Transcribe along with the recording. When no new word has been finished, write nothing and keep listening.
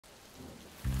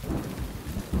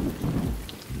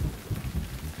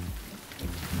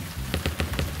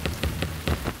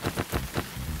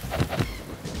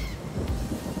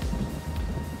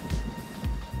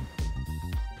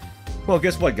Well,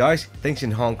 guess what, guys? Things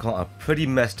in Hong Kong are pretty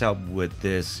messed up with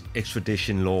this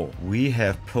extradition law. We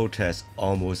have protests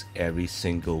almost every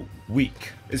single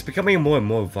week. It's becoming more and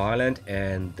more violent,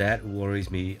 and that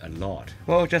worries me a lot.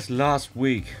 Well, just last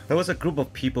week, there was a group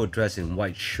of people dressed in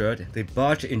white shirt. They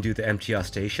barged into the MTR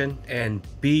station and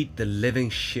beat the living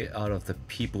shit out of the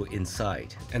people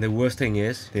inside. And the worst thing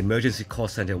is, the emergency call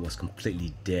center was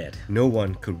completely dead. No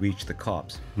one could reach the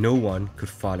cops. No one could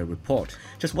file a report.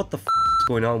 Just what the f is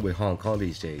going on with Hong Kong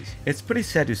these days? It's pretty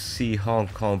sad to see Hong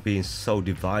Kong being so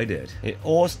divided. It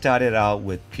all started out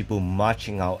with people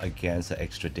marching out against the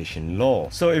extradition law.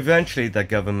 So eventually the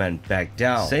government backed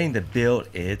down, saying the bill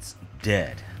is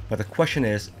dead. But the question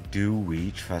is, do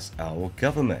we trust our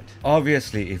government?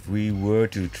 Obviously, if we were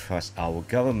to trust our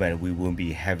government, we wouldn't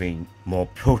be having more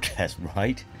protests,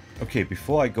 right? Okay,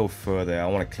 before I go further, I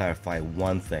want to clarify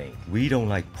one thing. We don't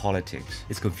like politics.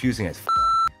 It's confusing as f.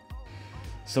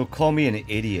 So call me an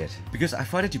idiot, because I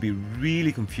find it to be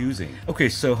really confusing. Okay,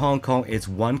 so Hong Kong is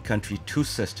one country, two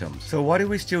systems. So why do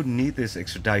we still need this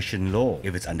extradition law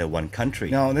if it's under one country?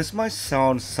 Now, this might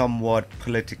sound somewhat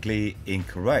politically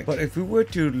incorrect, but if we were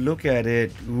to look at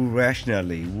it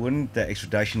rationally, wouldn't the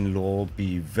extradition law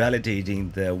be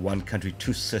validating the one country,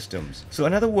 two systems? So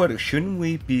in other words, shouldn't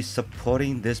we be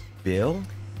supporting this bill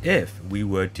if we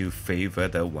were to favor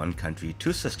the one country,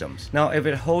 two systems? Now, if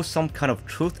it holds some kind of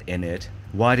truth in it,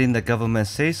 why didn't the government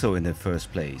say so in the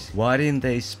first place? Why didn't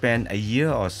they spend a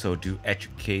year or so to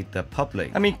educate the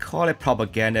public? I mean, call it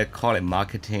propaganda, call it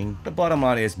marketing. The bottom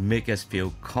line is make us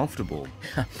feel comfortable.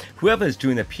 Whoever is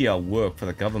doing the PR work for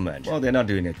the government, well, they're not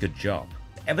doing a good job.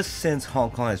 Ever since Hong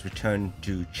Kong has returned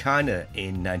to China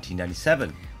in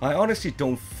 1997, I honestly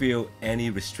don't feel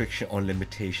any restriction or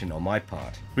limitation on my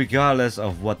part. Regardless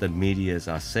of what the medias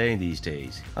are saying these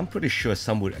days, I'm pretty sure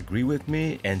some would agree with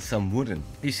me and some wouldn't.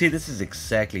 You see, this is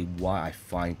exactly why I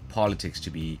find politics to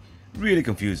be really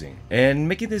confusing. And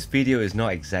making this video is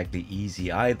not exactly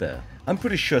easy either. I'm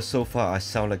pretty sure so far I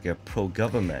sound like a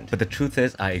pro-government, but the truth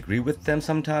is I agree with them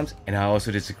sometimes and I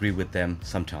also disagree with them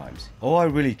sometimes. All I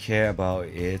really care about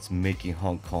is making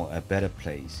Hong Kong a better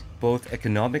place, both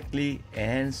economically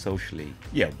and socially.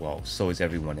 Yeah, well, so is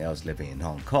everyone else living in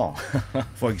Hong Kong.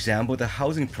 For example, the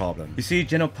housing problem. You see,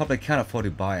 general public can't afford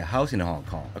to buy a house in Hong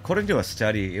Kong. According to a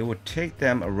study, it would take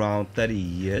them around 30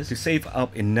 years to save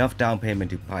up enough down payment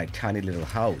to buy a tiny little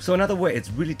house. So in other words, it's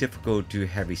really difficult to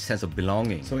have a sense of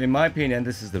belonging. So in my opinion,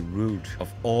 this is the root of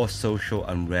all social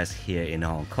unrest here in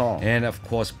Hong Kong. And of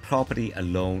course, property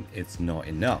alone is not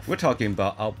enough. We're talking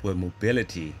about upward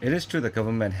mobility. It is true the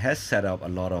government has set up a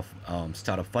lot of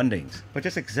startup fundings, but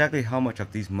just exactly how much of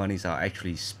these monies are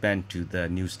actually spent to the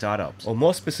new startups, or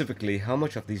more specifically, how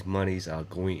much of these monies are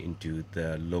going into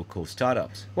the local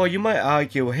startups? Well, you might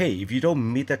argue, hey, if you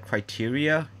don't meet that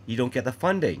criteria, you don't get the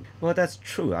funding. Well, that's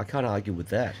true. I can't argue with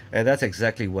that. And that's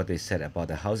exactly what they said about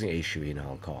the housing issue in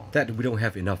Hong Kong, that we don't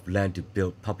have enough land to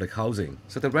build public housing.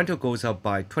 So the rental goes up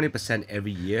by 20%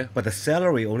 every year, but the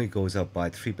salary only goes up by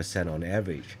 3% on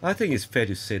average. I think it's fair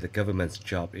to say the government's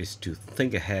job is to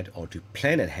think ahead or to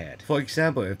plan ahead. For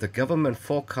example, if the government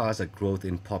forecasts a growth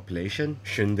in population,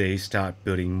 shouldn't they start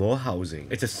building more housing?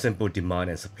 It's a simple demand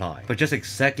and supply. But just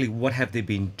exactly what have they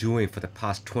been doing for the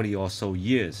past 20 or so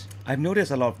years? I've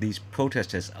noticed a lot of these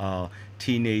protesters are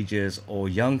teenagers or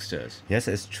youngsters. Yes,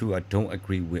 it's true, I don't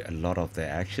agree with a lot of their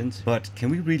actions, but can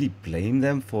we really blame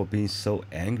them for being so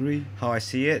angry? How I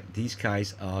see it, these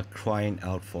guys are crying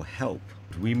out for help.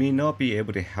 We may not be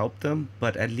able to help them,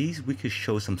 but at least we could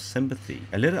show some sympathy,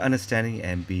 a little understanding,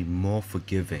 and be more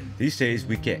forgiving. These days,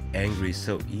 we get angry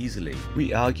so easily.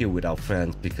 We argue with our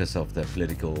friends because of the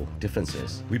political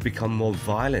differences. We become more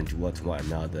violent towards one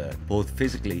another, both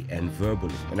physically and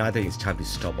verbally. And I think it's time to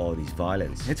stop all these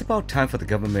violence. It's about time for the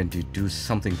government to do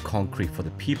something concrete for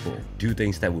the people, do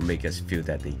things that will make us feel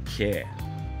that they care.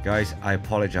 Guys, I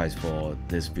apologize for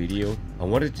this video. I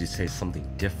wanted to say something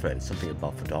different, something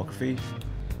about photography.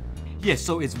 Yes,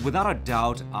 so it's without a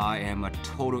doubt I am a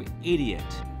total idiot.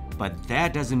 But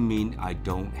that doesn't mean I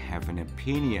don't have an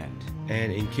opinion.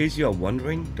 And in case you are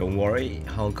wondering, don't worry,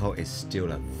 Hong Kong is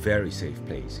still a very safe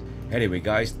place. Anyway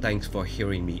guys, thanks for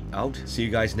hearing me out. See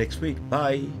you guys next week.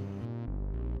 Bye!